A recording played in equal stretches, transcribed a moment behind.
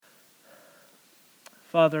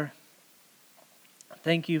Father,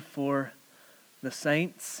 thank you for the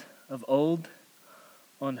saints of old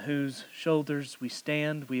on whose shoulders we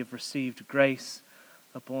stand. We have received grace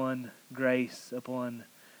upon grace upon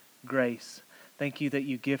grace. Thank you that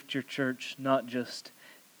you gift your church not just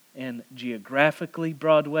in geographically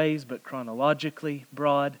broad ways, but chronologically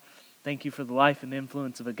broad. Thank you for the life and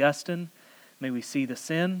influence of Augustine. May we see the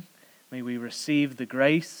sin. May we receive the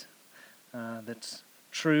grace that's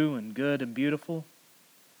true and good and beautiful.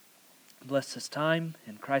 Bless this time.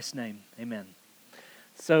 In Christ's name, amen.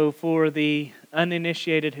 So for the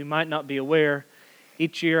uninitiated who might not be aware,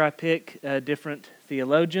 each year I pick a different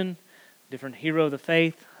theologian, different hero of the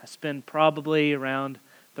faith. I spend probably around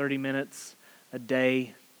 30 minutes a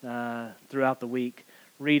day throughout the week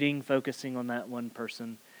reading, focusing on that one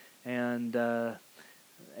person, and then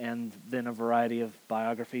a variety of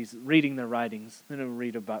biographies, reading their writings. Then I'll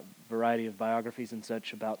read about a variety of biographies and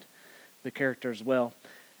such about the character as well.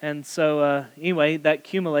 And so anyway, that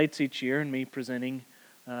accumulates each year in me presenting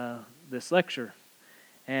this lecture.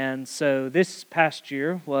 And so this past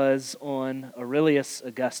year was on Aurelius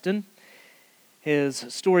Augustine. His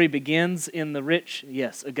story begins in the rich,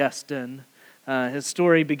 Augustine. His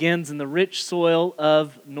story begins in the rich soil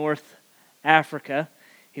of North Africa.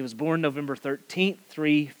 He was born November 13th,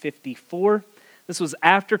 354. This was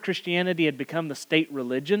after Christianity had become the state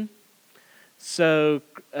religion. So,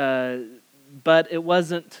 but it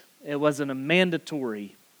wasn't a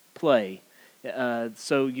mandatory play.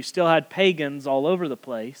 So you still had pagans all over the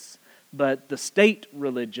place, but the state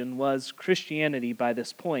religion was Christianity by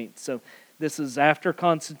this point. So this is after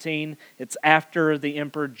Constantine. It's after the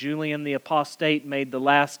Emperor Julian the Apostate made the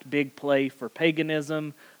last big play for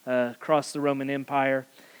paganism across the Roman Empire.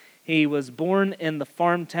 He was born in the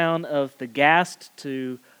farm town of Thagaste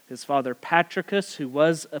to his father Patricus, who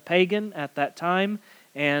was a pagan at that time,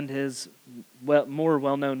 and his more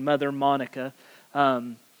well-known mother Monica,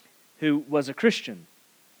 who was a Christian.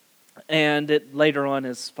 And later on,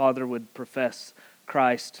 his father would profess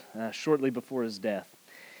Christ shortly before his death.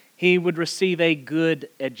 He would receive a good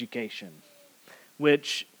education,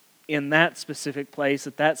 which in that specific place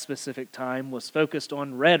at that specific time was focused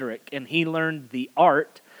on rhetoric, and he learned the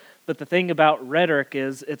art. But the thing about rhetoric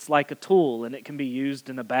is it's like a tool, and it can be used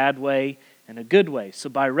in a bad way and a good way. So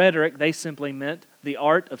by rhetoric, they simply meant the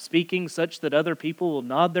art of speaking such that other people will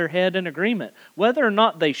nod their head in agreement. Whether or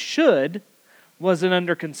not they should wasn't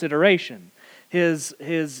under consideration.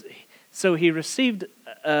 So he received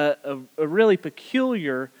a really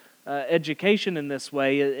peculiar education in this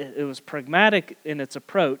way. It was pragmatic in its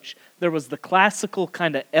approach. There was the classical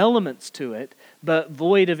kind of elements to it, but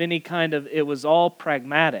void of any kind of, it was all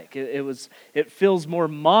pragmatic. It feels more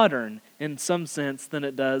modern in some sense than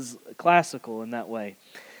it does classical in that way.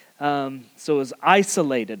 So it was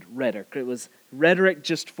isolated rhetoric. It was rhetoric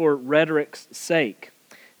just for rhetoric's sake.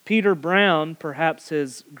 Peter Brown, perhaps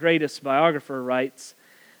his greatest biographer, writes,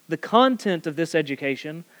 "The content of this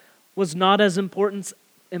education was not as important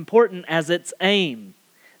as its aim.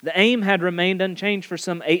 The aim had remained unchanged for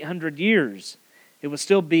some 800 years. It was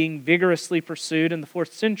still being vigorously pursued in the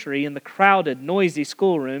 4th century in the crowded, noisy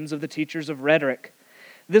schoolrooms of the teachers of rhetoric.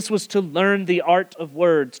 This was to learn the art of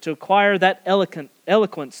words, to acquire that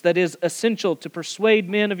eloquence that is essential to persuade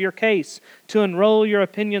men of your case, to enroll your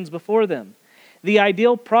opinions before them. The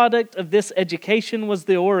ideal product of this education was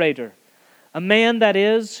the orator, a man, that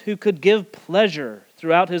is, who could give pleasure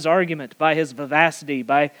throughout his argument by his vivacity,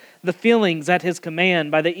 by the feelings at his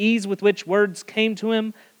command, by the ease with which words came to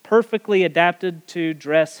him, perfectly adapted to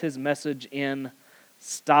dress his message in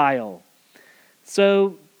style."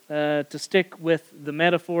 So, to stick with the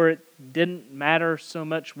metaphor, it didn't matter so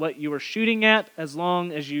much what you were shooting at as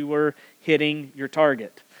long as you were hitting your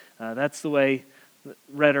target. That's the way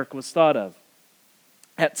rhetoric was thought of.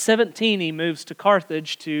 At 17, he moves to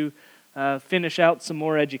Carthage to finish out some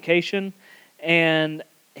more education, and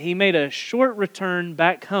he made a short return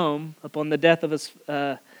back home upon the death of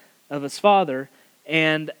his father.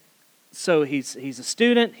 And so he's a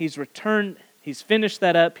student. He's finished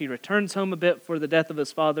that up. He returns home a bit for the death of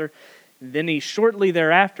his father. Then he shortly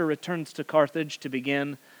thereafter returns to Carthage to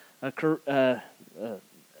begin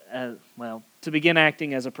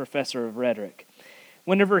acting as a professor of rhetoric.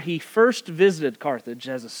 Whenever he first visited Carthage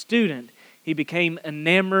as a student, he became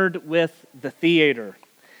enamored with the theater.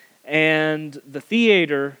 And the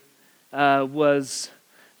theater was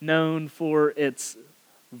known for its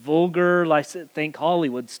vulgar, think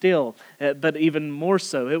Hollywood still, but even more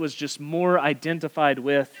so. It was just more identified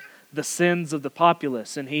with the sins of the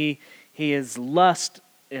populace. And he is lust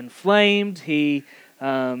inflamed. He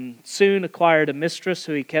soon acquired a mistress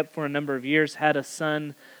who he kept for a number of years, had a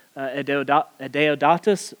son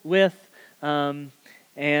Adeodatus with.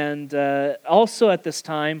 And also at this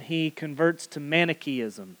time, he converts to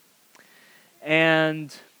Manichaeism.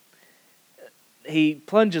 And he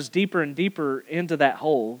plunges deeper and deeper into that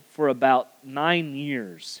hole for about 9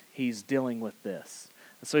 years. He's dealing with this.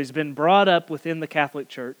 So he's been brought up within the Catholic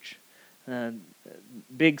Church,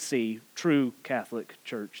 big C, true Catholic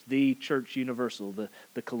Church, the Church Universal,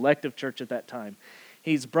 the collective church at that time.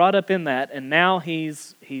 He's brought up in that, and now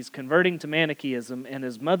he's converting to Manichaeism, and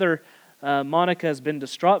his mother, Monica, has been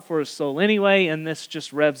distraught for his soul anyway, and this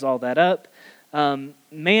just revs all that up.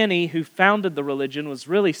 Mani, who founded the religion, was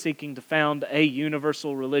really seeking to found a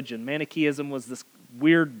universal religion. Manichaeism was this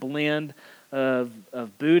weird blend of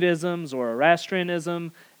Buddhism,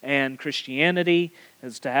 Zoroastrianism, and Christianity.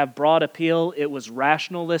 As to have broad appeal, it was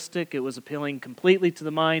rationalistic, it was appealing completely to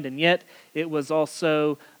the mind, and yet it was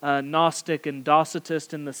also Gnostic and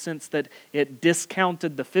Docetist in the sense that it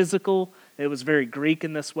discounted the physical. It was very Greek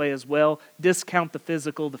in this way as well. Discount the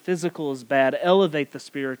physical is bad, elevate the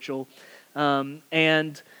spiritual.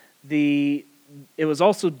 And it was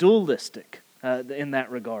also dualistic in that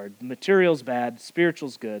regard. Material's bad,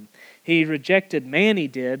 spiritual's good. He rejected, Mani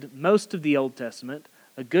did, most of the Old Testament,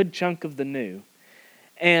 a good chunk of the New.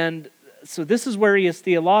 And so this is where he is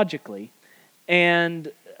theologically.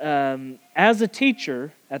 And as a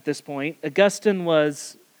teacher at this point, Augustine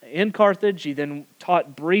was in Carthage. He then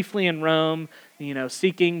taught briefly in Rome,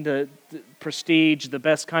 seeking the prestige, the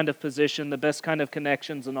best kind of position, the best kind of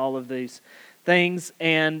connections, and all of these things.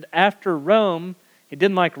 And after Rome, he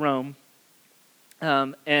didn't like Rome,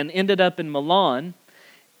 and ended up in Milan,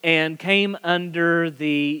 and came under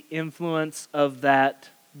the influence of that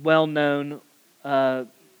well-known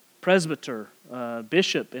presbyter,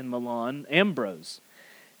 bishop in Milan, Ambrose.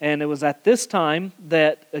 And it was at this time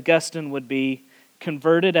that Augustine would be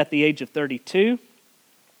converted at the age of 32.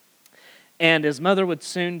 And his mother would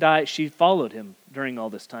soon die. She followed him during all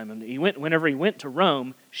this time. And whenever he went to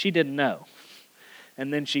Rome, she didn't know.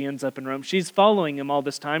 And then she ends up in Rome. She's following him all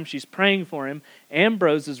this time. She's praying for him.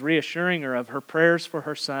 Ambrose is reassuring her of her prayers for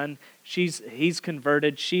her son. He's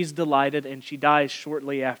converted. She's delighted. And she dies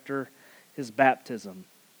shortly after his baptism.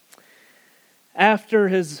 After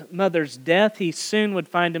his mother's death, he soon would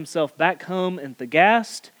find himself back home in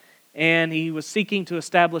Thagaste. And he was seeking to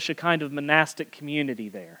establish a kind of monastic community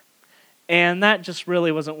there. And that just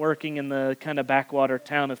really wasn't working in the kind of backwater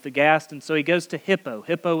town of Thagaste. And so he goes to Hippo.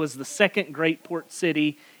 Hippo was the second great port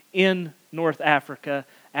city in North Africa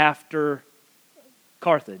after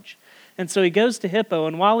Carthage. And so he goes to Hippo,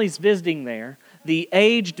 and while he's visiting there, the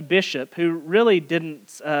aged bishop, who really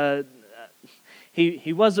didn't,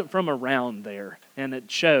 he wasn't from around there, and it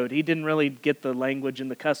showed. He didn't really get the language and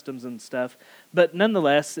the customs and stuff. But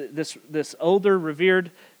nonetheless, this older,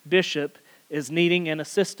 revered bishop is needing an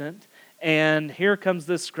assistant. And here comes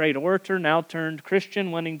this great orator, now turned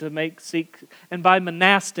Christian, wanting to seek, and by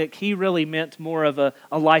monastic, he really meant more of a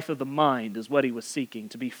life of the mind is what he was seeking,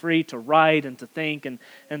 to be free to write and to think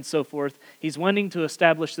and so forth. He's wanting to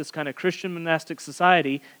establish this kind of Christian monastic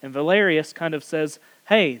society, and Valerius kind of says,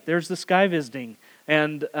 hey, there's this guy visiting.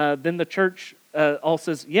 And then the church all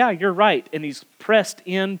says, yeah, you're right, and he's pressed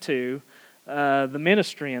into the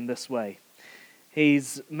ministry in this way.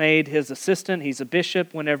 He's made his assistant, he's a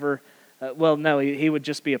bishop whenever... he would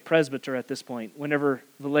just be a presbyter at this point. Whenever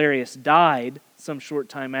Valerius died, some short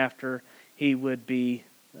time after, he would be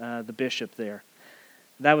the bishop there.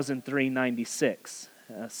 That was in 396.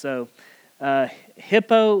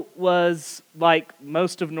 Hippo was, like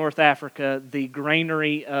most of North Africa, the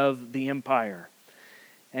granary of the empire.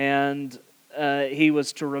 And he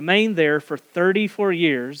was to remain there for 34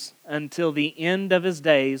 years until the end of his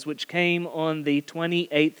days, which came on the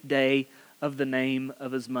 28th day of the name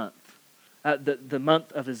of his month. The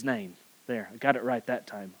month of his name. There, I got it right that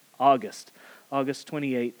time. August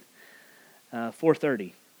 28th,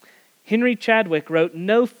 430. Henry Chadwick wrote,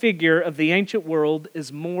 no figure of the ancient world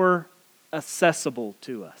is more accessible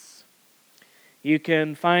to us. You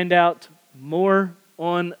can find out more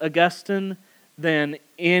on Augustine than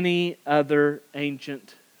any other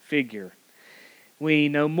ancient figure. We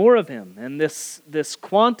know more of him, and this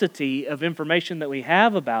quantity of information that we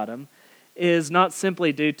have about him is not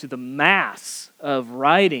simply due to the mass of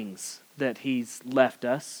writings that he's left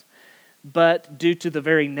us, but due to the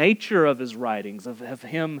very nature of his writings, of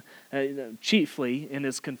him chiefly in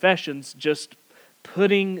his confessions, just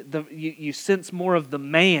putting you sense more of the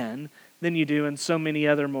man than you do in so many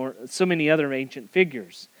other ancient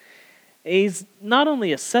figures. He's not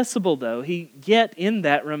only accessible though, he yet in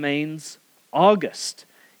that remains august.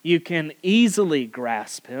 You can easily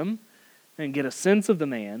grasp him and get a sense of the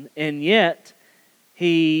man, and yet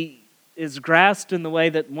He is grasped in the way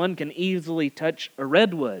that one can easily touch a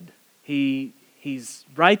redwood. He's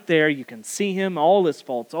right there. You can see him, all his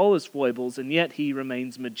faults, all his foibles, and yet he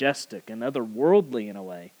remains majestic and otherworldly in a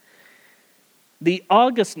way. The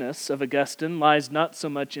augustness of Augustine lies not so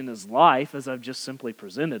much in his life as I've just simply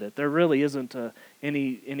presented it. There really isn't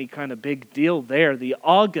any kind of big deal there. The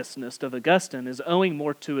augustness of Augustine is owing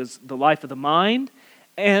more to the life of the mind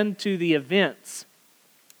and to the events,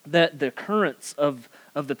 that the currents of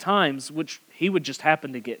the times, which he would just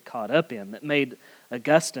happen to get caught up in, that made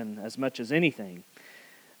Augustine as much as anything.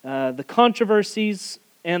 The controversies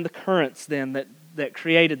and the currents then that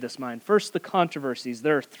created this mind. First, the controversies.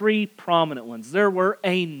 There are three prominent ones. There were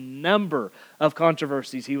a number of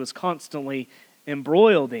controversies he was constantly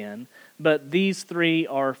embroiled in, but these three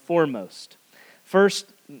are foremost. First,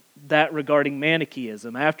 that regarding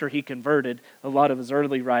Manichaeism. After he converted, a lot of his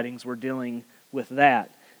early writings were dealing with that.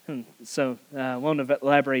 So I won't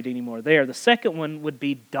elaborate anymore there. The second one would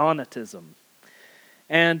be Donatism.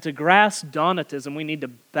 And to grasp Donatism, we need to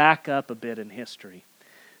back up a bit in history.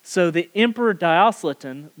 So the Emperor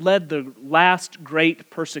Diocletian led the last great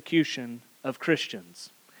persecution of Christians.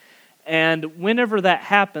 And whenever that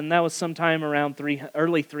happened, that was sometime around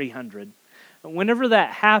early 300. Whenever that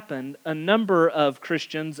happened, a number of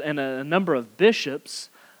Christians and a number of bishops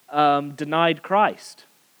denied Christ.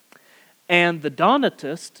 And the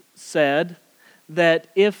Donatists said that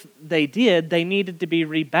if they did, they needed to be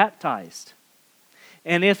rebaptized.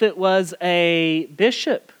 And if it was a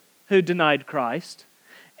bishop who denied Christ,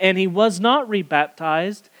 and he was not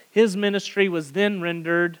rebaptized, his ministry was then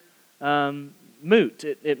rendered moot.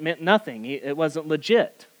 It meant nothing. It wasn't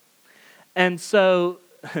legit. And so,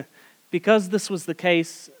 because this was the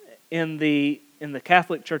case in the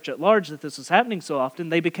Catholic Church at large, that this was happening so often,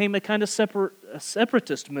 they became a kind of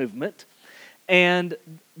separatist movement.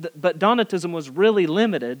 But Donatism was really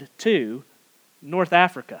limited to North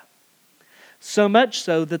Africa. So much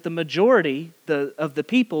so that the majority of the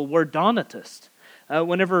people were Donatists.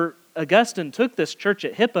 Whenever Augustine took this church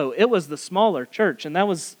at Hippo, it was the smaller church, and that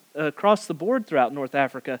was across the board throughout North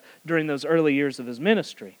Africa during those early years of his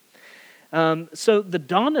ministry. So the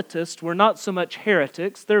Donatists were not so much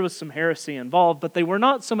heretics. There was some heresy involved, but they were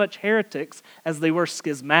not so much heretics as they were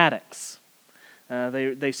schismatics.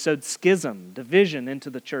 They sowed schism, division into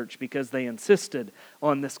the church because they insisted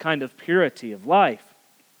on this kind of purity of life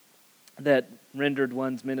that rendered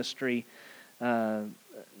one's ministry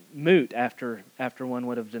moot after one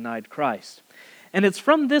would have denied Christ. And it's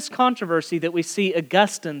from this controversy that we see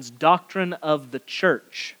Augustine's doctrine of the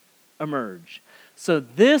church emerge. So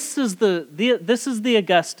this is the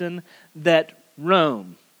Augustine that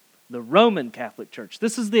Rome, the Roman Catholic Church,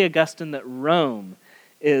 this is the Augustine that Rome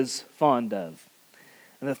is fond of.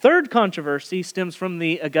 And the third controversy stems from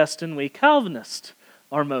the Augustine we Calvinists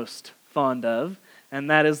are most fond of,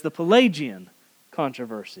 and that is the Pelagian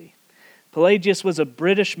controversy. Pelagius was a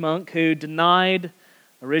British monk who denied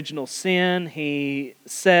original sin. He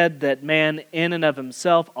said that man in and of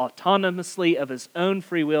himself, autonomously of his own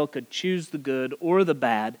free will, could choose the good or the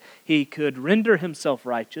bad. He could render himself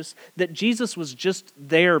righteous. That Jesus was just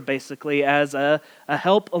there basically as a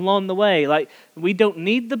help along the way. Like, we don't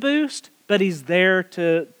need the boost, but he's there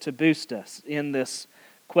to boost us in this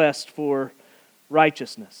quest for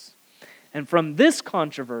righteousness. And from this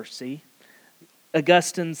controversy,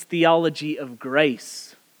 Augustine's theology of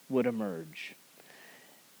grace would emerge.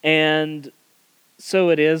 And so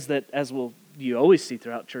it is that, as you always see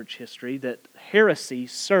throughout church history, that heresy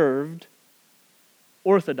served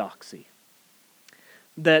orthodoxy.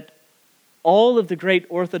 That all of the great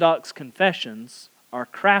Orthodox confessions are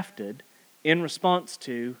crafted in response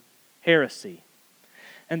to heresy.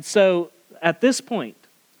 And so, at this point,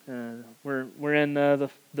 we're in the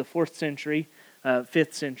 4th century,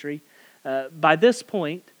 5th century. By this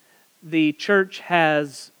point, the church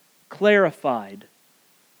has clarified,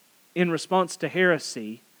 in response to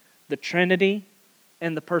heresy, the Trinity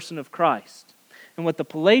and the person of Christ. And what the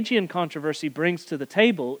Pelagian controversy brings to the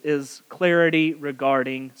table is clarity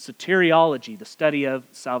regarding soteriology, the study of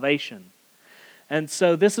salvation. And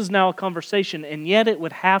so this is now a conversation, and yet it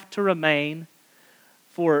would have to remain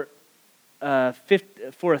for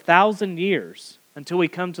 1,000 years until we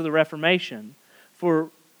come to the Reformation for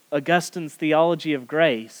Augustine's theology of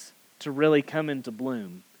grace to really come into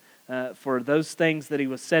bloom, for those things that he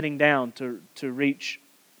was setting down to reach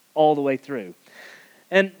all the way through.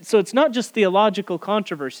 And so it's not just theological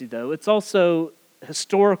controversy, though. It's also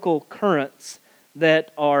historical currents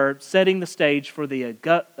that are setting the stage for the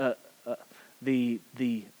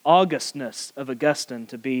augustness of Augustine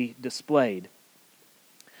to be displayed.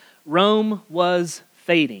 Rome was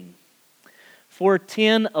fading.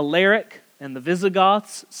 410, Alaric and the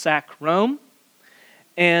Visigoths sack Rome.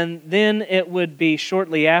 And then it would be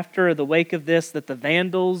shortly after the wake of this that the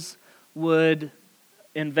Vandals would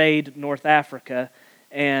invade North Africa,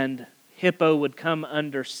 and Hippo would come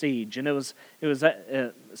under siege. And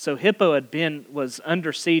so Hippo was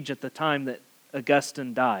under siege at the time that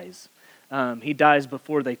Augustine dies. He dies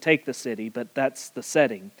before they take the city, but that's the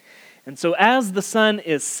setting. And so as the sun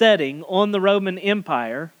is setting on the Roman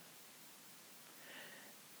Empire,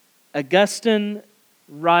 Augustine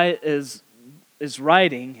is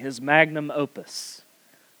writing his magnum opus,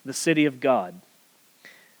 The City of God,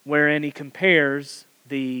 wherein he compares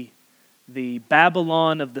the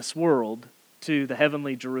Babylon of this world to the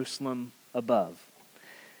heavenly Jerusalem above.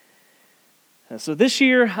 So this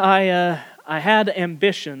year I had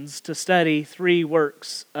ambitions to study 3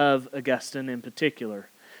 works of Augustine in particular.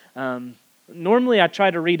 Normally I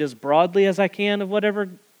try to read as broadly as I can of whatever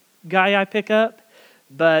guy I pick up,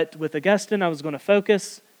 but with Augustine I was going to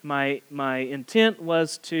focus. My intent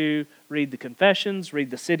was to read the Confessions,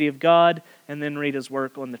 read the City of God, and then read his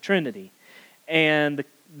work on the Trinity. And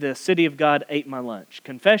the City of God ate my lunch.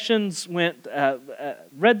 Confessions read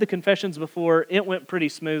the Confessions before, it went pretty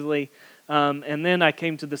smoothly, and then I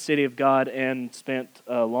came to the City of God and spent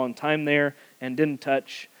a long time there and didn't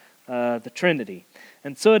touch the Trinity.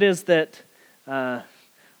 And so it is that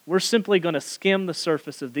we're simply going to skim the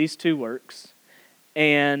surface of these 2 works,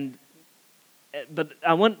 but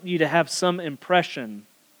I want you to have some impression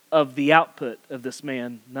of the output of this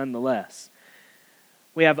man nonetheless.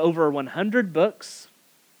 We have over 100 books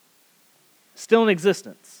still in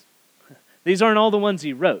existence. These aren't all the ones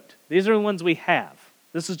he wrote. These are the ones we have.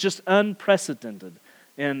 This is just unprecedented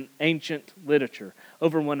in ancient literature.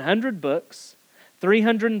 Over 100 books,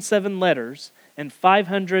 307 letters, and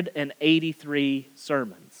 583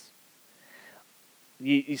 sermons.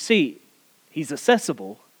 You see, he's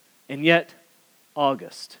accessible, and yet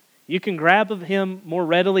august. You can grab of him more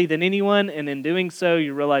readily than anyone, and in doing so,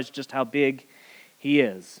 you realize just how big he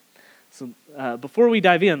is. So before we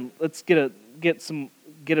dive in, let's get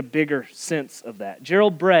a bigger sense of that.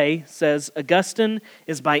 Gerald Bray says, Augustine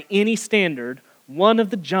is by any standard one of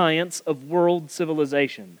the giants of world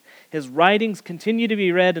civilization. His writings continue to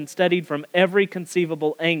be read and studied from every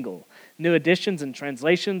conceivable angle. New editions and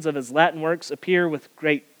translations of his Latin works appear with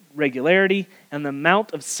great regularity, and the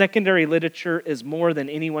amount of secondary literature is more than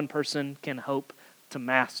any one person can hope to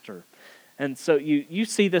master. And so you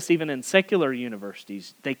see this even in secular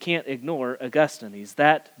universities. They can't ignore Augustine. He's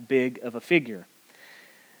that big of a figure.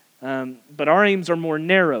 But our aims are more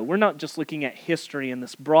narrow. We're not just looking at history in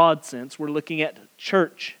this broad sense. We're looking at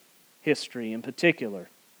church history in particular.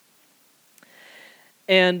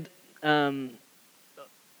 And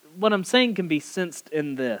what I'm saying can be sensed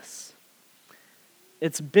in this.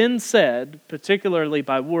 It's been said, particularly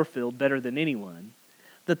by Warfield, better than anyone,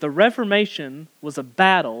 that the Reformation was a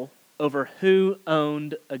battle over who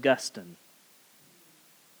owned Augustine.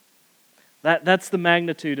 That's the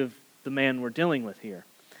magnitude of the man we're dealing with here.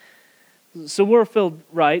 So Warfield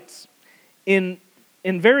writes, in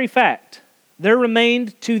very fact, there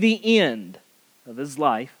remained to the end of his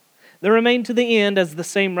life, there remained to the end, as the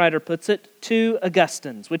same writer puts it, 2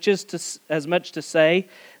 Augustines, which is as much to say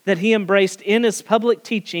that he embraced in his public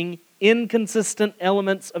teaching inconsistent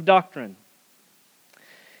elements of doctrine.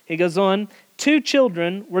 He goes on, 2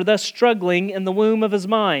 children were thus struggling in the womb of his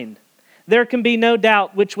mind. There can be no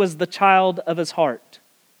doubt which was the child of his heart.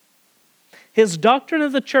 His doctrine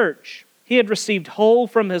of the church he had received whole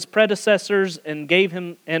from his predecessors and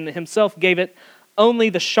himself gave it only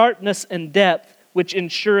the sharpness and depth which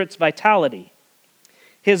ensure its vitality.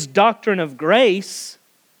 His doctrine of grace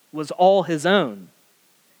was all his own,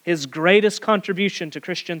 his greatest contribution to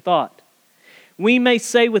Christian thought. We may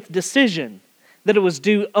say with decision that it was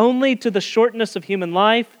due only to the shortness of human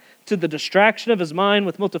life, to the distraction of his mind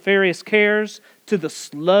with multifarious cares, to the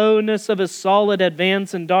slowness of his solid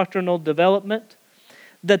advance in doctrinal development,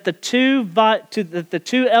 that the two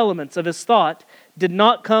elements of his thought did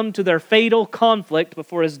not come to their fatal conflict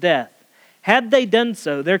before his death. Had they done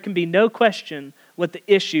so, there can be no question what the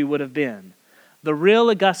issue would have been. The real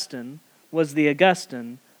Augustine was the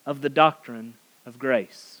Augustine of the doctrine of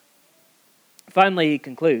grace. Finally, he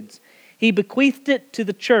concludes, he bequeathed it to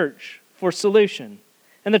the church for solution,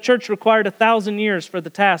 and the church required 1,000 years for the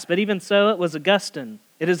task, but even so,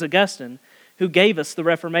 it is Augustine who gave us the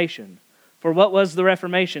Reformation. For what was the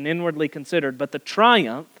Reformation, inwardly considered, but the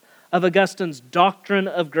triumph of Augustine's doctrine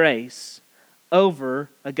of grace over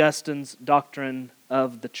Augustine's doctrine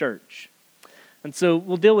of the church. And so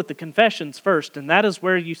we'll deal with the Confessions first, and that is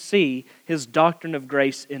where you see his doctrine of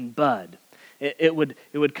grace in bud. It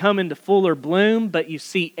would come into fuller bloom, but you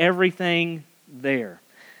see everything there.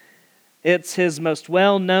 It's his most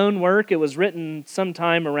well-known work. It was written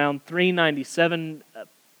sometime around 397,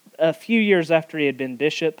 a few years after he had been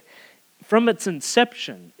bishop. From its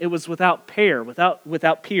inception, it was without peer,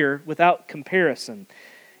 without comparison.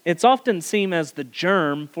 It's often seen as the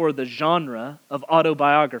germ for the genre of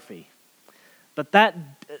autobiography. But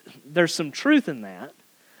there's some truth in that,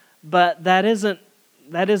 but that isn't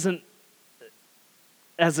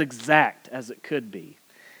as exact as it could be.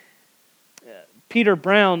 Peter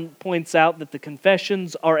Brown points out that the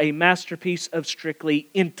Confessions are a masterpiece of strictly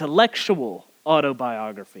intellectual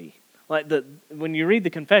autobiography. When you read the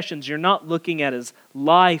Confessions, you're not looking at his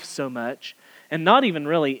life so much, and not even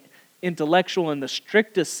really intellectual in the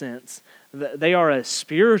strictest sense. They are a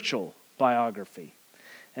spiritual biography.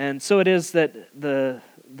 And so it is that the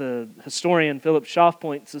historian Philip Schaff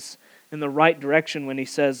points us in the right direction when he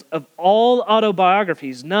says, of all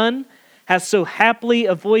autobiographies, none has so happily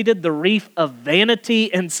avoided the reef of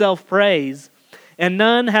vanity and self-praise, and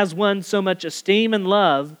none has won so much esteem and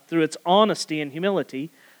love through its honesty and humility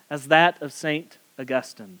as that of St.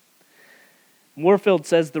 Augustine. Warfield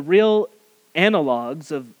says the real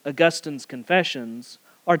analogues of Augustine's Confessions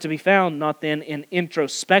are to be found not then in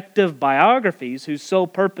introspective biographies whose sole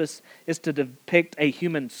purpose is to depict a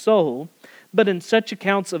human soul, but in such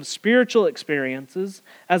accounts of spiritual experiences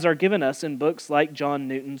as are given us in books like John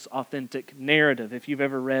Newton's Authentic Narrative. If you've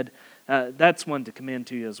ever read, that's one to commend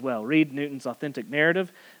to you as well. Read Newton's Authentic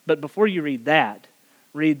Narrative, but before you read that,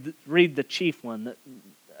 read the chief one that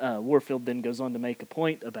Warfield then goes on to make a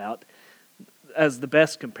point about as the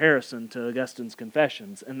best comparison to Augustine's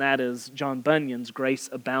Confessions, and that is John Bunyan's Grace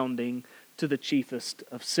Abounding to the Chiefest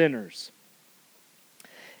of Sinners.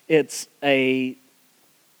 It's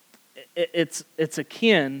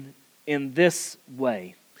akin in this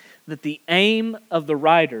way, that the aim of the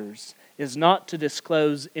writers is not to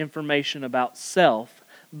disclose information about self,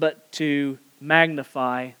 but to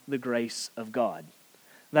magnify the grace of God.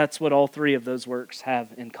 That's what all three of those works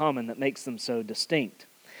have in common that makes them so distinct.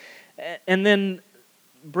 And then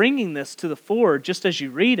bringing this to the fore, just as you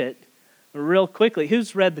read it, real quickly,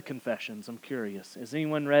 who's read the Confessions? I'm curious. Has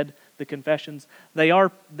anyone read the Confessions? They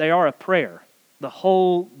are a prayer. The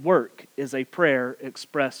whole work is a prayer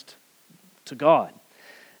expressed to God.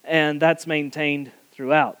 And that's maintained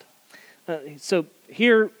throughout. So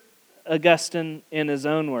here, Augustine, in his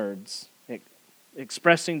own words,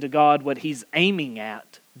 expressing to God what he's aiming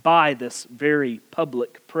at by this very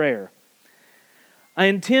public prayer. I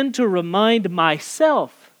intend to remind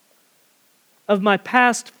myself of my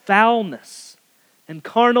past foulness and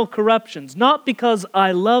carnal corruptions, not because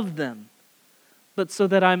I love them, but so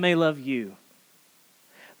that I may love you,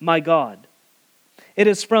 my God. It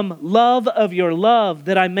is from love of your love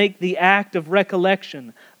that I make the act of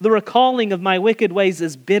recollection. The recalling of my wicked ways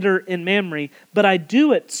is bitter in memory, but I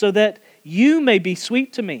do it so that you may be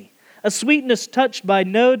sweet to me, a sweetness touched by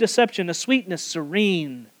no deception, a sweetness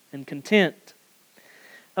serene and content.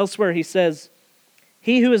 Elsewhere he says,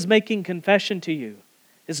 he who is making confession to you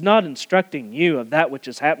is not instructing you of that which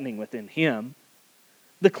is happening within him.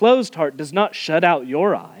 The closed heart does not shut out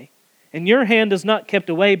your eye, and your hand is not kept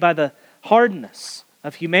away by the hardness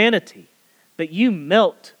of humanity, but you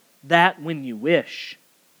melt that when you wish.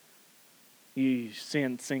 You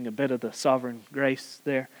sing a bit of the sovereign grace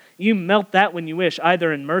there. You melt that when you wish,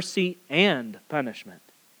 either in mercy and punishment.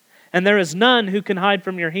 And there is none who can hide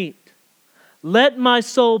from your heat. Let my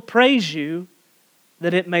soul praise you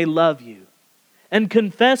that it may love you, and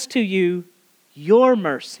confess to you your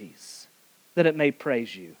mercies that it may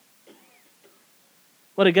praise you.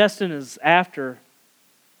 What Augustine is after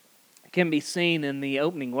can be seen in the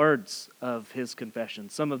opening words of his confession,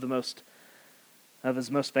 some of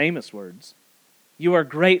his most famous words. You are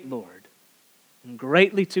great, Lord, and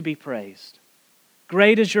greatly to be praised.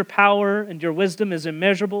 Great is your power, and your wisdom is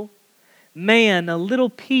immeasurable. Man, a little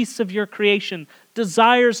piece of your creation,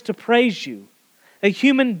 desires to praise you. A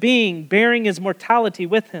human being bearing his mortality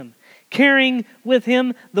with him, carrying with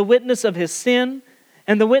him the witness of his sin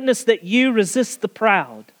and the witness that you resist the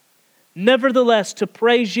proud. Nevertheless, to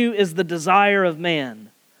praise you is the desire of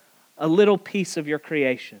man, a little piece of your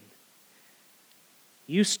creation.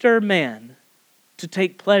 You stir man to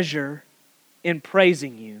take pleasure in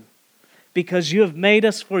praising you because you have made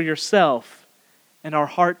us for yourself, and our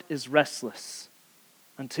heart is restless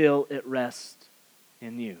until it rests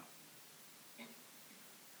in you.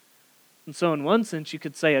 And so in one sense, you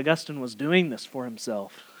could say Augustine was doing this for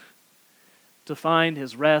himself, to find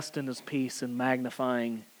his rest and his peace in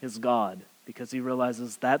magnifying his God, because he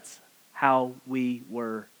realizes that's how we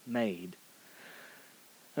were made.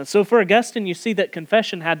 And so for Augustine, you see that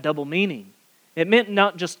confession had double meaning. It meant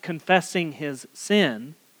not just confessing his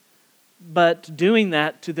sin, but doing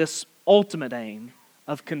that to this ultimate aim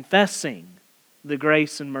of confessing the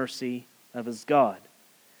grace and mercy of his God.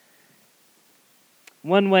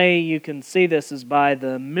 One way you can see this is by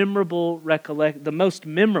the most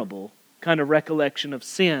memorable kind of recollection of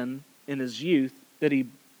sin in his youth that he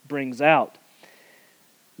brings out.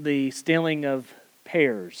 The stealing of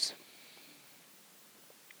pears.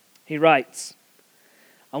 He writes,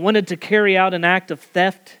 "I wanted to carry out an act of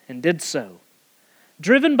theft and did so,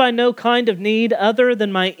 driven by no kind of need other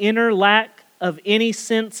than my inner lack of any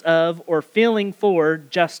sense of or feeling for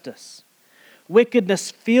justice. Wickedness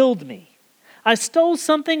filled me. I stole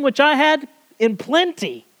something which I had in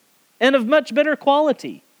plenty and of much better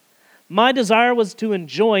quality. My desire was to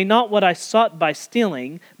enjoy not what I sought by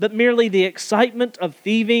stealing, but merely the excitement of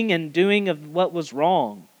thieving and doing of what was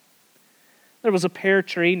wrong. There was a pear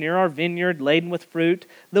tree near our vineyard laden with fruit,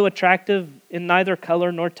 though attractive in neither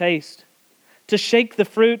color nor taste. To shake the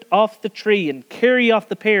fruit off the tree and carry off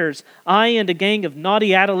the pears, I and a gang of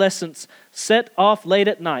naughty adolescents set off late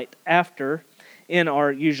at night after, in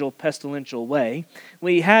our usual pestilential way,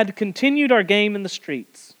 we had continued our game in the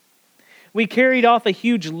streets. We carried off a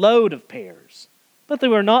huge load of pears, but they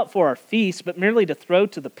were not for our feast, but merely to throw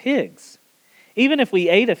to the pigs. Even if we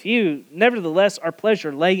ate a few, nevertheless our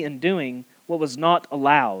pleasure lay in doing what was not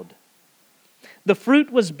allowed. The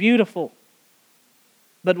fruit was beautiful,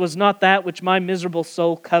 but was not that which my miserable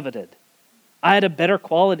soul coveted. I had better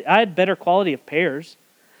quality of pears,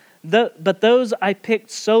 but those I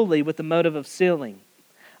picked solely with the motive of stealing.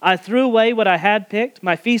 I threw away what I had picked.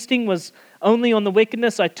 My feasting was only on the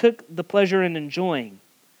wickedness I took the pleasure in enjoying.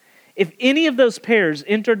 If any of those pears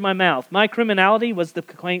entered my mouth, my criminality was the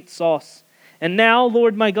quaint sauce. And now,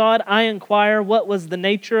 Lord my God, I inquire what was the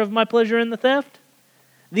nature of my pleasure in the theft?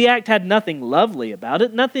 The act had nothing lovely about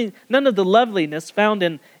it, none of the loveliness found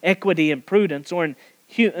in equity and prudence, or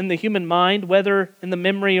in the human mind, whether in the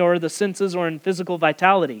memory or the senses or in physical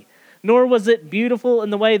vitality. Nor was it beautiful in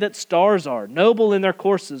the way that stars are, noble in their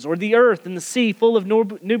courses, or the earth and the sea full of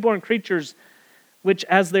newborn creatures, which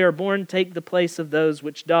as they are born take the place of those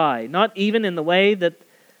which die. Not even in the way that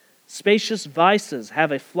spacious vices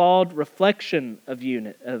have a flawed reflection of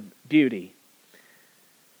beauty.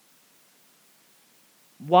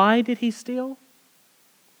 Why did he steal?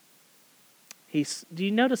 Do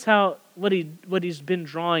you notice what he's been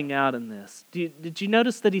drawing out in this? Did you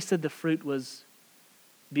notice that he said the fruit was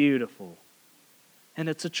beautiful, and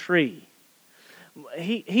it's a tree?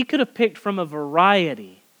 He could have picked from a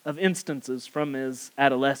variety of instances from his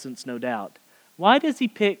adolescence, no doubt. Why does he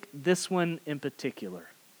pick this one in particular?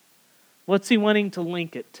 What's he wanting to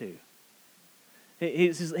link it to?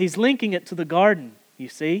 He's linking it to the garden, you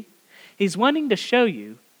see. He's wanting to show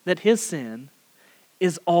you that his sin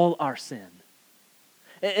is all our sin.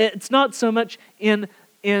 It's not so much in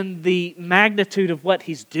the magnitude of what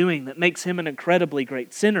he's doing that makes him an incredibly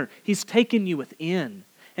great sinner. He's taken you within,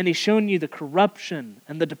 and he's shown you the corruption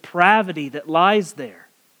and the depravity that lies there.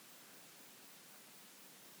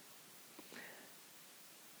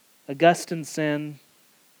 Augustine's sin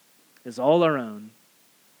is all our own,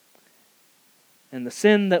 and the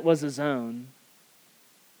sin that was his own,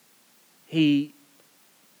 he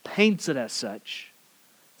paints it as such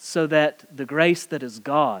so that the grace that is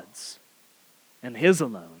God's and his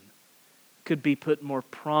alone could be put more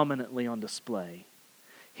prominently on display.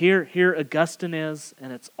 Here Augustine is,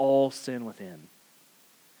 and it's all sin within.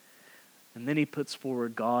 And then he puts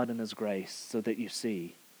forward God and his grace so that you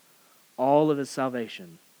see all of his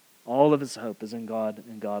salvation, all of his hope is in God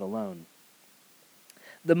and God alone.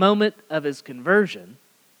 The moment of his conversion,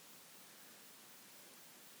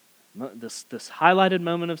 this highlighted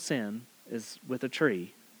moment of sin is with a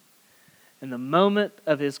tree. In the moment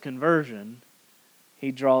of his conversion,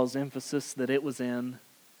 he draws emphasis that it was in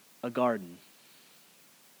a garden.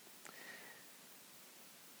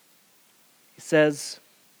 He says,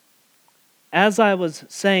 "As I was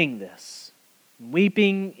saying this,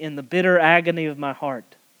 weeping in the bitter agony of my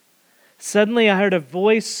heart, suddenly I heard a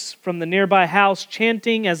voice from the nearby house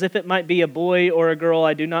chanting as if it might be a boy or a girl,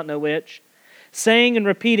 I do not know which, saying and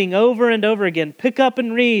repeating over and over again, 'Pick up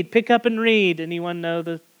and read, pick up and read.'" Anyone know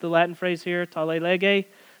the Latin phrase here? Tale lege?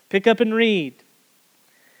 Pick up and read.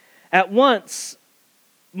 At once,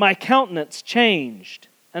 my countenance changed,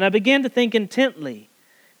 and I began to think intently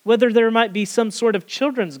whether there might be some sort of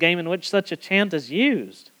children's game in which such a chant is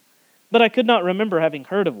used, but I could not remember having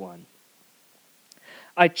heard of one.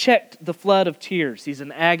 I checked the flood of tears. He's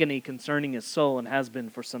in agony concerning his soul and has been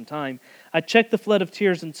for some time. I checked the flood of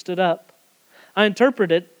tears and stood up. I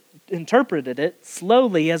interpreted interpreted it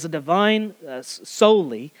slowly as a divine,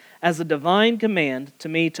 solely as a divine command to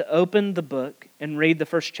me to open the book and read the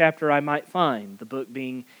first chapter I might find. The book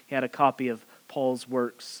being, he had a copy of Paul's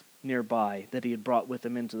works nearby that he had brought with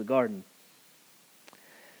him into the garden.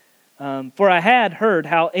 For I had heard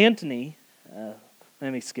how Antony,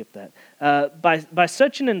 let me skip that. By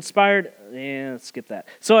such an inspired, skip that.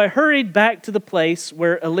 So I hurried back to the place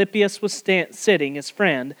where Alypius was sitting, his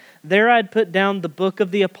friend. There I'd put down the book of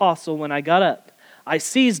the apostle when I got up. I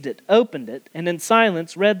seized it, opened it, and in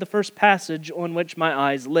silence read the first passage on which my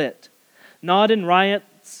eyes lit. Not in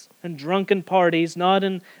riots and drunken parties, not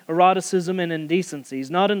in eroticism and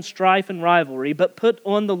indecencies, not in strife and rivalry, but put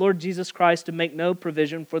on the Lord Jesus Christ and make no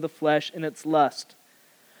provision for the flesh in its lust.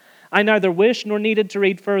 I neither wished nor needed to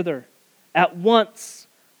read further. At once,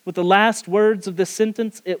 with the last words of this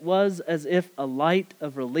sentence, it was as if a light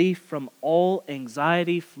of relief from all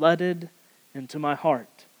anxiety flooded into my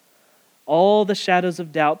heart. All the shadows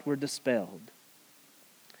of doubt were dispelled.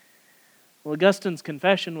 Well, Augustine's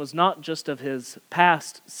confession was not just of his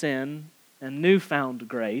past sin and newfound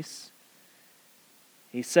grace.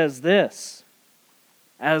 He says this,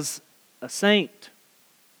 as a saint,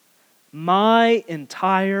 my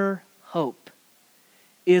entire hope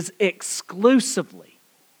is exclusively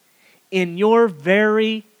in your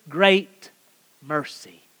very great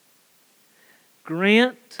mercy.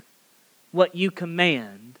 Grant what you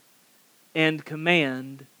command and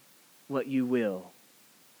command what you will.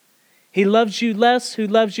 He loves you less who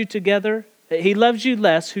loves you together. He loves you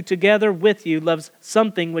less who together with you loves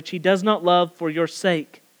something which he does not love for your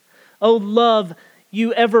sake. O love,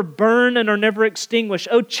 you ever burn and are never extinguished.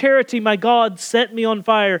 O charity, my God, set me on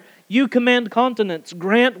fire. You command continence.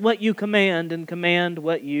 Grant what you command and command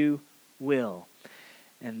what you will.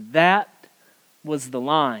 And that was the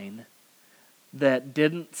line that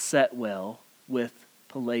didn't set well with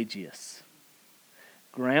Pelagius.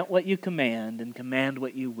 Grant what you command and command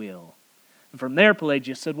what you will. And from there,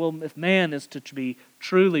 Pelagius said, well, if man is to be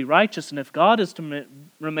truly righteous, and if God is to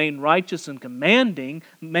remain righteous and commanding,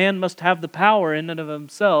 man must have the power in and of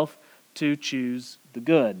himself to choose the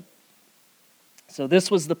good. So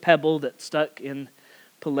this was the pebble that stuck in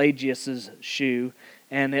Pelagius's shoe,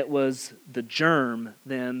 and it was the germ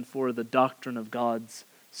then for the doctrine of God's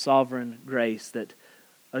sovereign grace that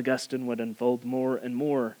Augustine would unfold more and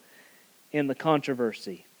more in the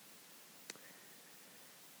controversy.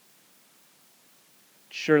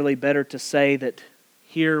 Surely better to say that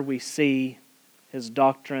here we see his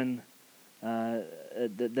doctrine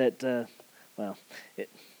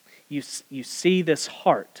you see this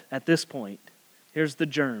heart at this point. Here's the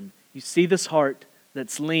germ. You see this heart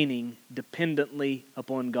that's leaning dependently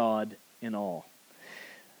upon God in all.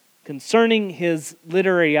 Concerning his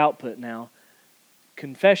literary output now,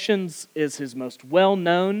 Confessions is his most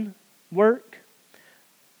well-known work,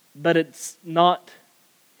 but it's not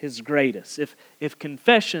his greatest. If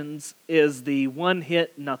Confessions is the one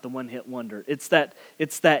hit, not the one hit wonder, it's that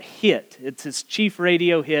hit, it's his chief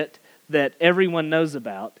radio hit that everyone knows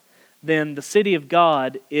about, then The City of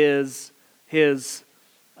God is his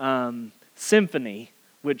symphony,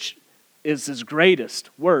 which is his greatest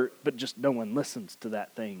work, but just no one listens to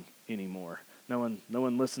that thing anymore. No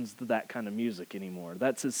one listens to that kind of music anymore.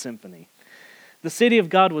 That's his symphony. The City of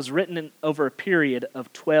God was written over a period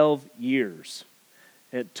of 12 years.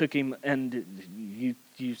 It took him, and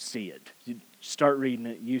you see it. You start reading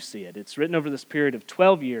it, you see it. It's written over this period of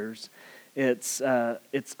 12 years. It's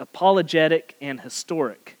apologetic and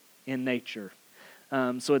historic in nature.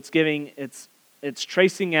 So it's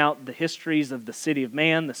tracing out the histories of the city of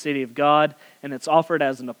man, the city of God, and it's offered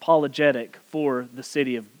as an apologetic for the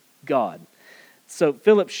city of God. So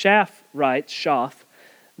Philip Schaff writes,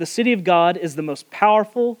 the city of God is the most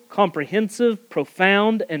powerful, comprehensive,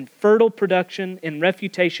 profound, and fertile production in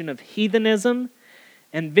refutation of heathenism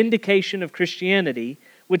and vindication of Christianity,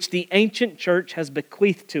 which the ancient church has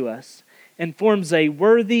bequeathed to us, and forms a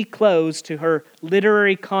worthy close to her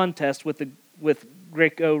literary contest with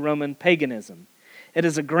Greco-Roman paganism. It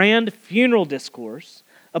is a grand funeral discourse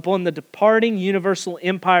upon the departing universal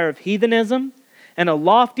empire of heathenism and a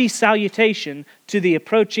lofty salutation to the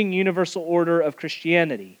approaching universal order of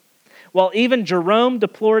Christianity. While even Jerome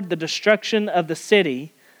deplored the destruction of the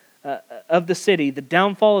city, the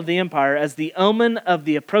downfall of the empire, as the omen of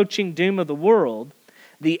the approaching doom of the world,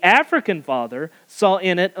 the African father saw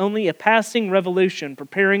in it only a passing revolution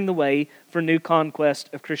preparing the way for new conquest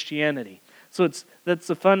of Christianity. So that's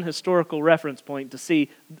a fun historical reference point to see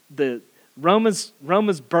the Rome is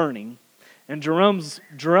burning, and Jerome's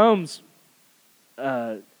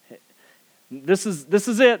this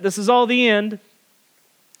is it. This is all the end.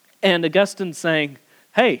 And Augustine's saying,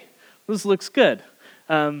 hey, this looks good.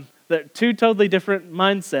 They're two totally different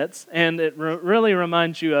mindsets, and it really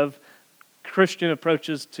reminds you of Christian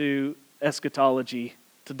approaches to eschatology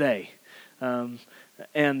today. And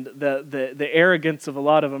the arrogance of a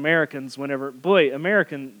lot of Americans whenever,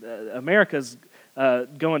 America's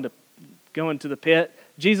going to the pit.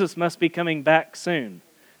 Jesus must be coming back soon.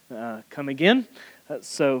 Come again?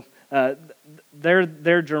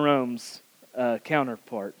 They're Jerome's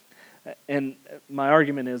counterpart. And my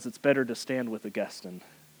argument is it's better to stand with Augustine.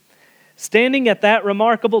 Standing at that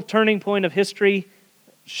remarkable turning point of history,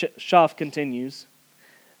 Schaff continues,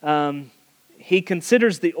 he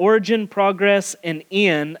considers the origin, progress, and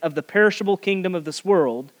end of the perishable kingdom of this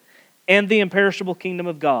world and the imperishable kingdom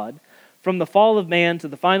of God, from the fall of man to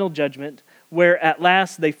the final judgment, where at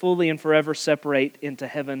last they fully and forever separate into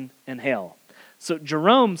heaven and hell. So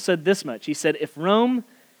Jerome said this much. He said, if Rome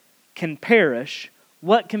can perish,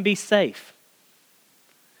 what can be safe?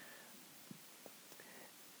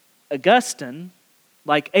 Augustine,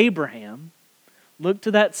 like Abraham, looked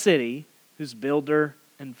to that city whose builder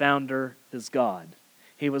and founder is God.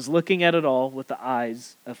 He was looking at it all with the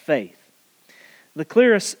eyes of faith. The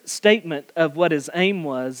clearest statement of what his aim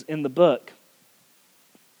was in the book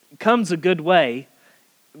comes a good way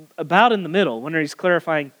about in the middle when he's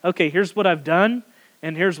clarifying, okay, here's what I've done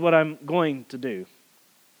and here's what I'm going to do.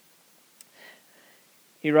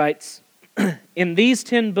 He writes, in these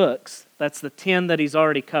 10 books, that's the 10 that he's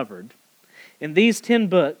already covered, in these 10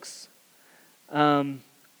 books, though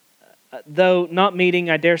not meeting,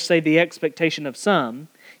 I dare say, the expectation of some,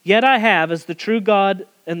 yet I have, as the true God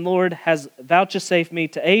and Lord has vouchsafed me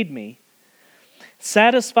to aid me,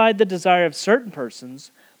 satisfied the desire of certain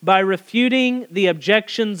persons by refuting the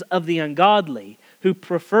objections of the ungodly, who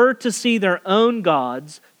prefer to see their own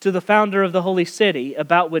gods to the founder of the holy city,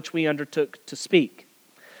 about which we undertook to speak.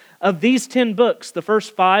 Of these 10 books, the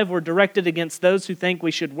first 5 were directed against those who think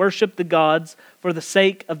we should worship the gods for the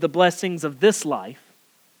sake of the blessings of this life,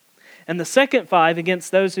 and the second 5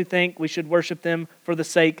 against those who think we should worship them for the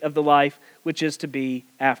sake of the life which is to be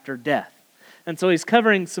after death. And so he's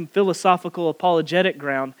covering some philosophical apologetic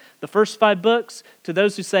ground. The first 5 books, to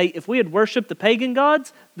those who say, if we had worshipped the pagan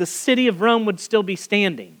gods, the city of Rome would still be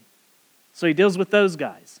standing. So he deals with those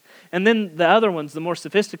guys. And then the other ones, the more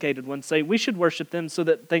sophisticated ones, say we should worship them so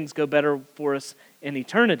that things go better for us in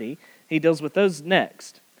eternity. He deals with those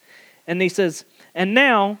next. And he says, and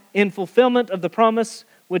now, in fulfillment of the promise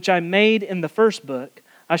which I made in the first book,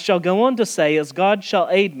 I shall go on to say, as God shall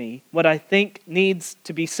aid me, what I think needs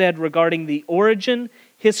to be said regarding the origin,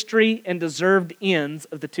 history, and deserved ends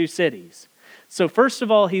of the two cities. So first of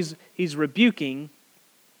all, he's rebuking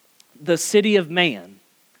the city of man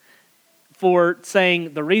for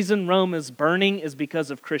saying the reason Rome is burning is because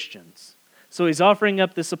of Christians. So he's offering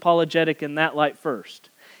up this apologetic in that light first.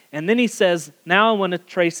 And then he says, now I want to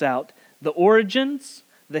trace out the origins,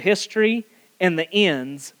 the history, and the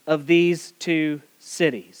ends of these two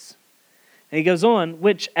cities. And he goes on,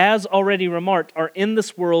 which, as already remarked, are in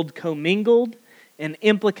this world commingled and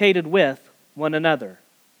implicated with one another.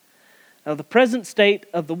 Now, the present state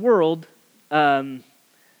of the world didn't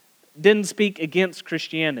speak against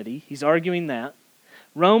Christianity. He's arguing that.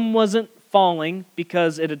 Rome wasn't falling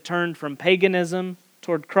because it had turned from paganism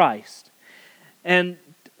toward Christ. And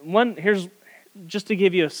here's just to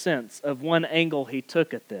give you a sense of one angle he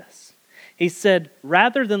took at this. He said,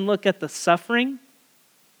 rather than look at the suffering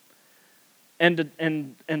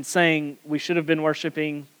and saying we should have been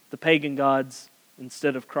worshiping the pagan gods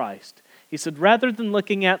instead of Christ, he said, rather than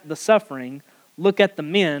looking at the suffering, look at the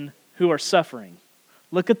men who are suffering.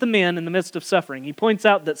 Look at the men in the midst of suffering. He points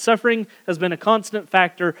out that suffering has been a constant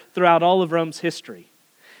factor throughout all of Rome's history.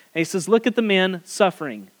 And he says, look at the men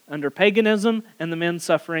suffering under paganism and the men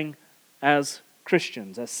suffering as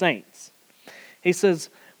Christians, as saints. He says,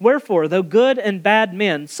 wherefore, though good and bad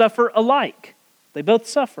men suffer alike, they both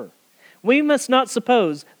suffer. We must not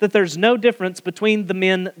suppose that there's no difference between the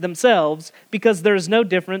men themselves, because there is no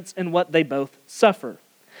difference in what they both suffer.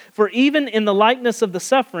 For even in the likeness of the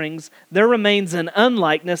sufferings, there remains an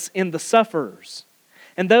unlikeness in the sufferers.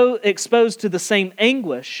 And though exposed to the same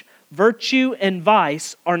anguish, virtue and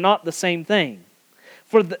vice are not the same thing.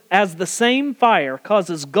 For as the same fire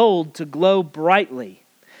causes gold to glow brightly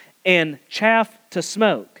and chaff to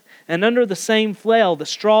smoke, and under the same flail the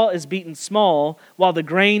straw is beaten small while the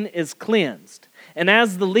grain is cleansed. And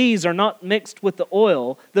as the lees are not mixed with the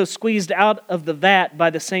oil, though squeezed out of the vat by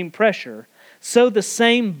the same pressure, so the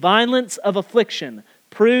same violence of affliction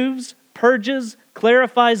proves, purges,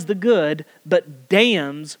 clarifies the good, but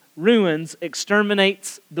damns, ruins,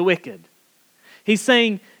 exterminates the wicked. He's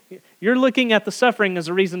saying, you're looking at the suffering as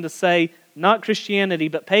a reason to say not Christianity,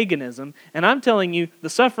 but paganism. And I'm telling you, the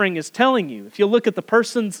suffering is telling you. If you look at the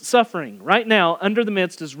person's suffering right now, under the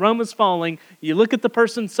midst, as Rome is falling, you look at the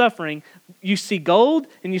person's suffering, you see gold,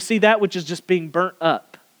 and you see that which is just being burnt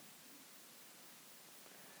up.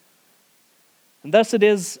 And thus it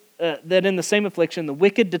is that in the same affliction, the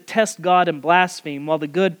wicked detest God and blaspheme, while the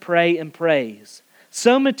good pray and praise.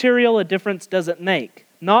 So material a difference does it make,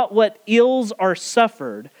 not what ills are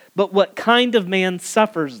suffered, but what kind of man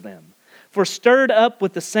suffers them. For stirred up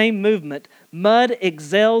with the same movement, mud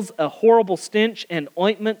exhales a horrible stench, and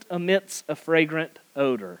ointment emits a fragrant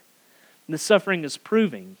odor. And the suffering is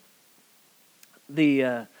proving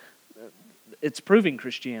it's proving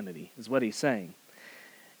Christianity, is what he's saying.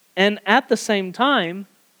 And at the same time,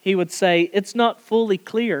 he would say it's not fully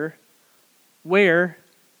clear where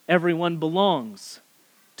everyone belongs,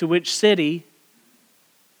 to which city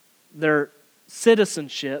their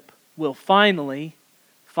citizenship will finally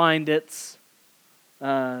find its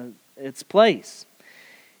place.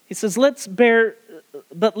 He says,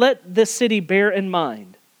 but let this city bear in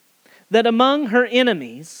mind that among her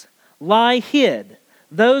enemies lie hid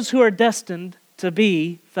those who are destined to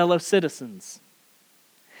be fellow citizens,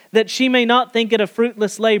 that she may not think it a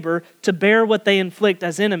fruitless labor to bear what they inflict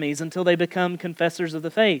as enemies until they become confessors of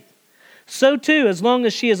the faith. So too, as long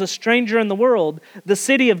as she is a stranger in the world, the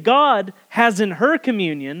city of God has in her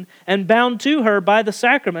communion and bound to her by the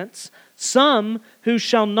sacraments some who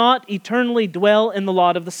shall not eternally dwell in the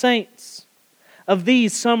lot of the saints. Of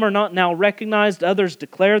these, some are not now recognized, others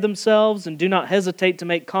declare themselves and do not hesitate to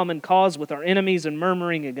make common cause with our enemies in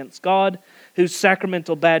murmuring against God, whose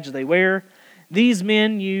sacramental badge they wear. These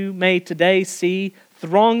men you may today see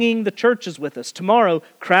thronging the churches with us, tomorrow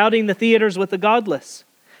crowding the theaters with the godless.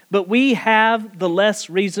 But we have the less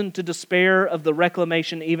reason to despair of the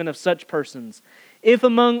reclamation even of such persons. If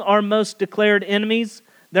among our most declared enemies,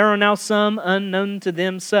 there are now some unknown to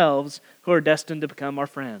themselves who are destined to become our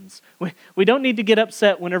friends. We don't need to get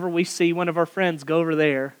upset whenever we see one of our friends go over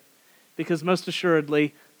there, because most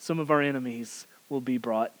assuredly, some of our enemies will be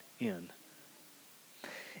brought in.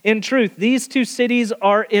 In truth, these two cities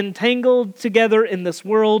are entangled together in this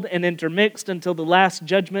world and intermixed until the last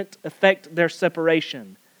judgment effect their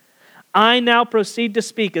separation. I now proceed to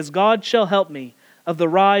speak, as God shall help me, of the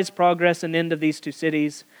rise, progress, and end of these two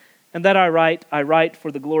cities, and that I write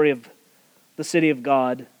for the glory of the city of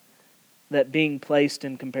God, that being placed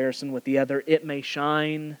in comparison with the other, it may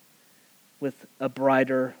shine with a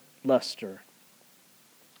brighter luster.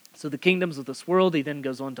 So the kingdoms of this world, he then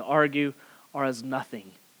goes on to argue, are as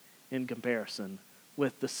nothing in comparison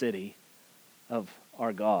with the city of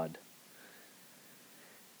our God.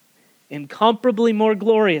 Incomparably more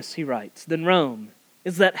glorious, he writes, than Rome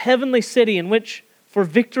is that heavenly city in which for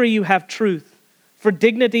victory you have truth, for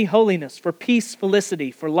dignity, holiness, for peace,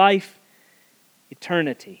 felicity, for life,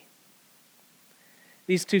 eternity.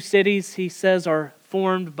 These two cities, he says, are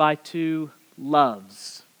formed by two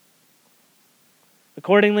loves.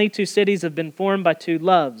 Accordingly, two cities have been formed by two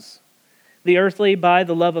loves. The earthly by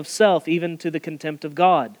the love of self, even to the contempt of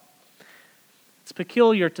God. It's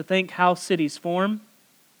peculiar to think how cities form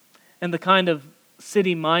and the kind of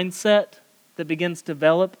city mindset that begins to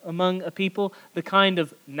develop among a people, the kind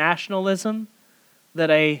of nationalism that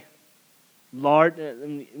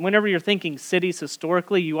whenever you're thinking cities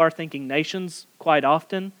historically, you are thinking nations quite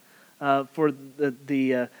often. For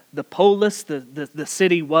the polis, the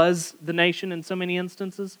city was the nation in so many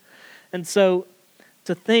instances. And so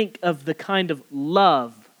to think of the kind of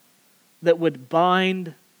love that would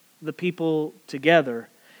bind the people together,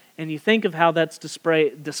 and you think of how that's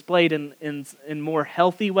displayed in more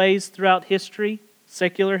healthy ways throughout history,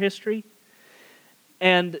 secular history,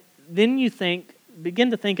 and then you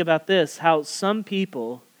begin to think about this, how some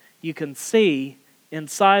people you can see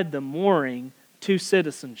inside them warring two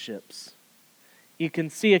citizenships. You can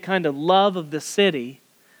see a kind of love of the city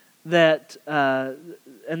that,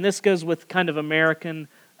 and this goes with kind of American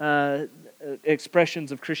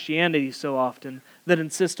expressions of Christianity so often, that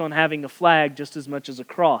insist on having a flag just as much as a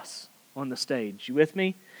cross on the stage. You with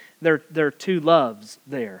me? There are two loves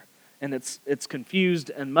there, and it's confused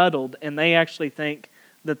and muddled, and they actually think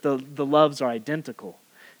that the loves are identical.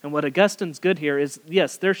 And what Augustine's good here is,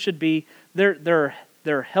 yes, there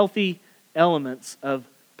are healthy elements of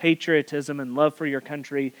patriotism and love for your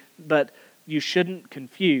country, but you shouldn't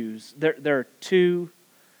confuse. There are two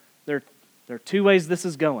ways this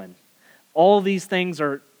is going. All these things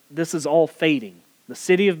this is all fading. The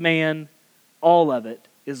city of man, all of it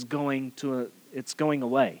is going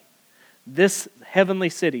away. This heavenly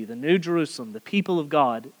city, the New Jerusalem, the people of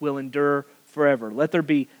God, will endure forever. Let there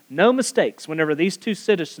be no mistakes whenever these two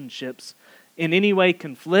citizenships in any way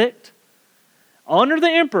conflict Honor the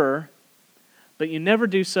emperor, but you never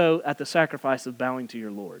do so at the sacrifice of bowing to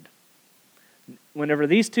your Lord. Whenever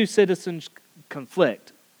these two citizens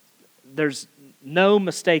conflict, there's no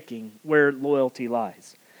mistaking where loyalty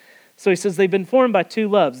lies. So he says they've been formed by two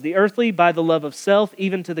loves, the earthly by the love of self,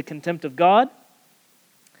 even to the contempt of God,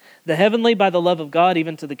 the heavenly by the love of God,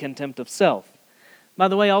 even to the contempt of self. By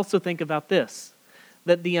the way, also think about this,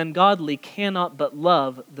 that the ungodly cannot but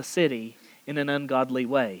love the city in an ungodly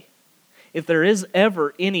way. If there is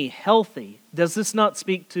ever any healthy, does this not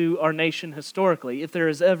speak to our nation historically? If there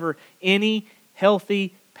is ever any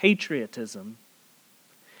healthy patriotism,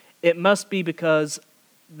 it must be because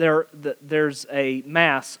there's a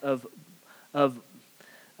mass of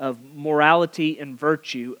morality and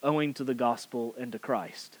virtue owing to the gospel and to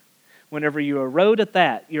Christ. Whenever you erode at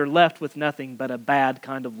that, you're left with nothing but a bad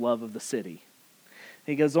kind of love of the city.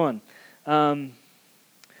 He goes on. The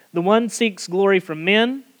one seeks glory from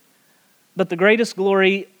men, but the greatest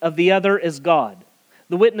glory of the other is God,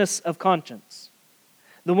 the witness of conscience.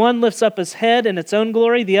 The one lifts up his head in its own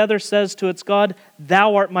glory, the other says to its God,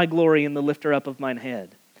 Thou art my glory and the lifter up of mine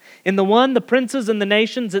head. In the one, the princes and the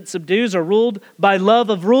nations it subdues are ruled by love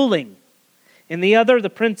of ruling. In the other, the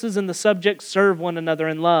princes and the subjects serve one another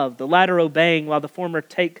in love, the latter obeying while the former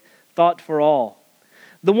take thought for all.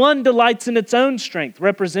 The one delights in its own strength,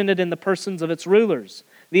 represented in the persons of its rulers.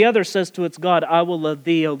 The other says to its God, I will love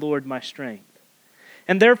thee, O Lord, my strength.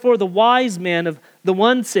 And therefore the wise men of the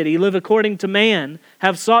one city live according to man,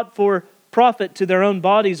 have sought for profit to their own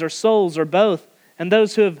bodies or souls or both. And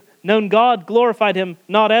those who have known God glorified him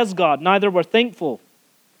not as God, neither were thankful,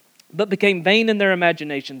 but became vain in their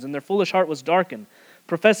imaginations, and their foolish heart was darkened.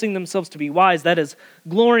 Professing themselves to be wise, that is,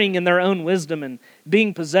 glorying in their own wisdom, and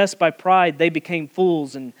being possessed by pride, they became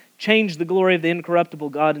fools and changed the glory of the incorruptible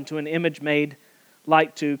God into an image made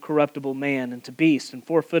like to corruptible man, and to beasts, and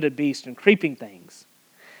four-footed beasts, and creeping things.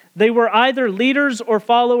 They were either leaders or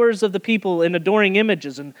followers of the people in adoring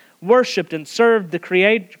images, and worshipped and served the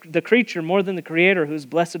creature more than the Creator, who is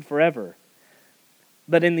blessed forever.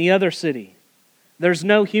 But in the other city, there's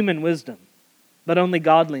no human wisdom, but only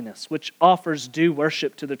godliness, which offers due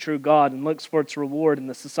worship to the true God and looks for its reward in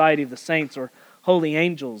the society of the saints or holy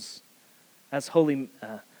angels as holy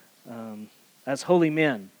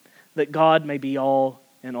men, that God may be all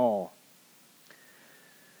in all.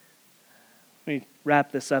 Let me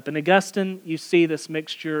wrap this up. In Augustine, you see this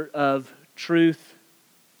mixture of truth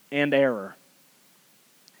and error.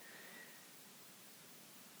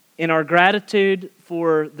 In our gratitude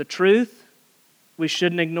for the truth, we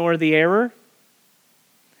shouldn't ignore the error.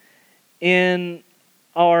 In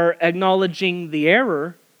our acknowledging the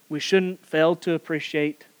error, we shouldn't fail to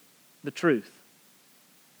appreciate the truth.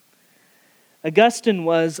 Augustine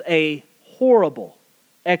was a horrible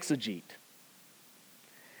exegete.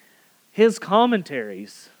 His commentary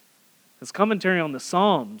on the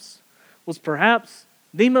Psalms was perhaps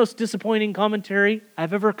the most disappointing commentary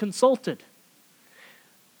I've ever consulted.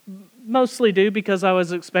 Mostly due because I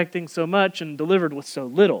was expecting so much and delivered with so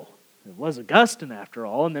little. It was Augustine after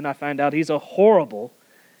all, and then I find out he's a horrible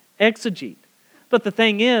exegete. But the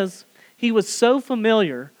thing is, he was so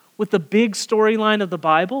familiar with the big storyline of the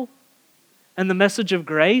Bible and the message of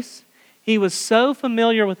grace. He was so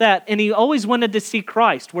familiar with that, and he always wanted to see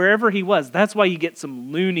Christ wherever he was. That's why you get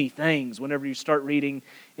some loony things whenever you start reading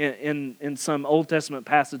in some Old Testament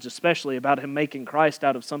passage, especially about him making Christ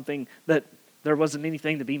out of something that there wasn't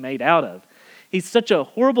anything to be made out of. He's such a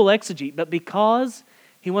horrible exegete, but because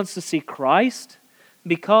he wants to see Christ,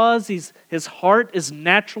 because his heart is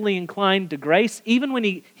naturally inclined to grace, even when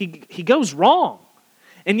he goes wrong,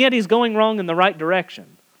 and yet he's going wrong in the right direction.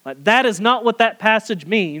 Like, that is not what that passage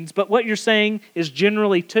means, but what you're saying is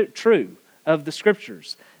generally true of the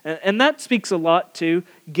Scriptures. And that speaks a lot to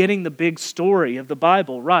getting the big story of the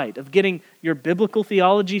Bible right, of getting your biblical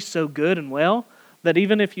theology so good and well that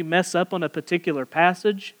even if you mess up on a particular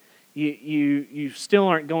passage, you still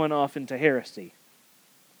aren't going off into heresy.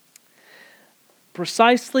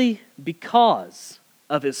 Precisely because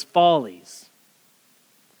of his follies,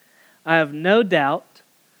 I have no doubt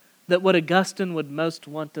that what Augustine would most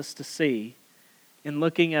want us to see in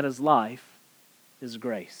looking at his life is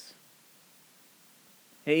grace.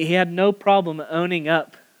 He had no problem owning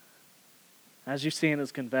up, as you see in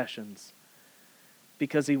his confessions,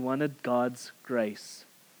 because he wanted God's grace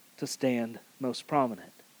to stand most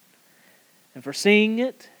prominent. And for seeing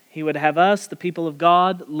it, he would have us, the people of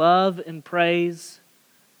God, love and praise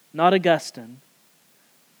not Augustine,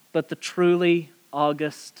 but the truly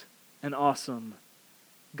august and awesome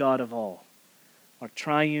God of all, our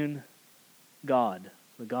triune God,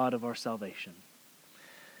 the God of our salvation.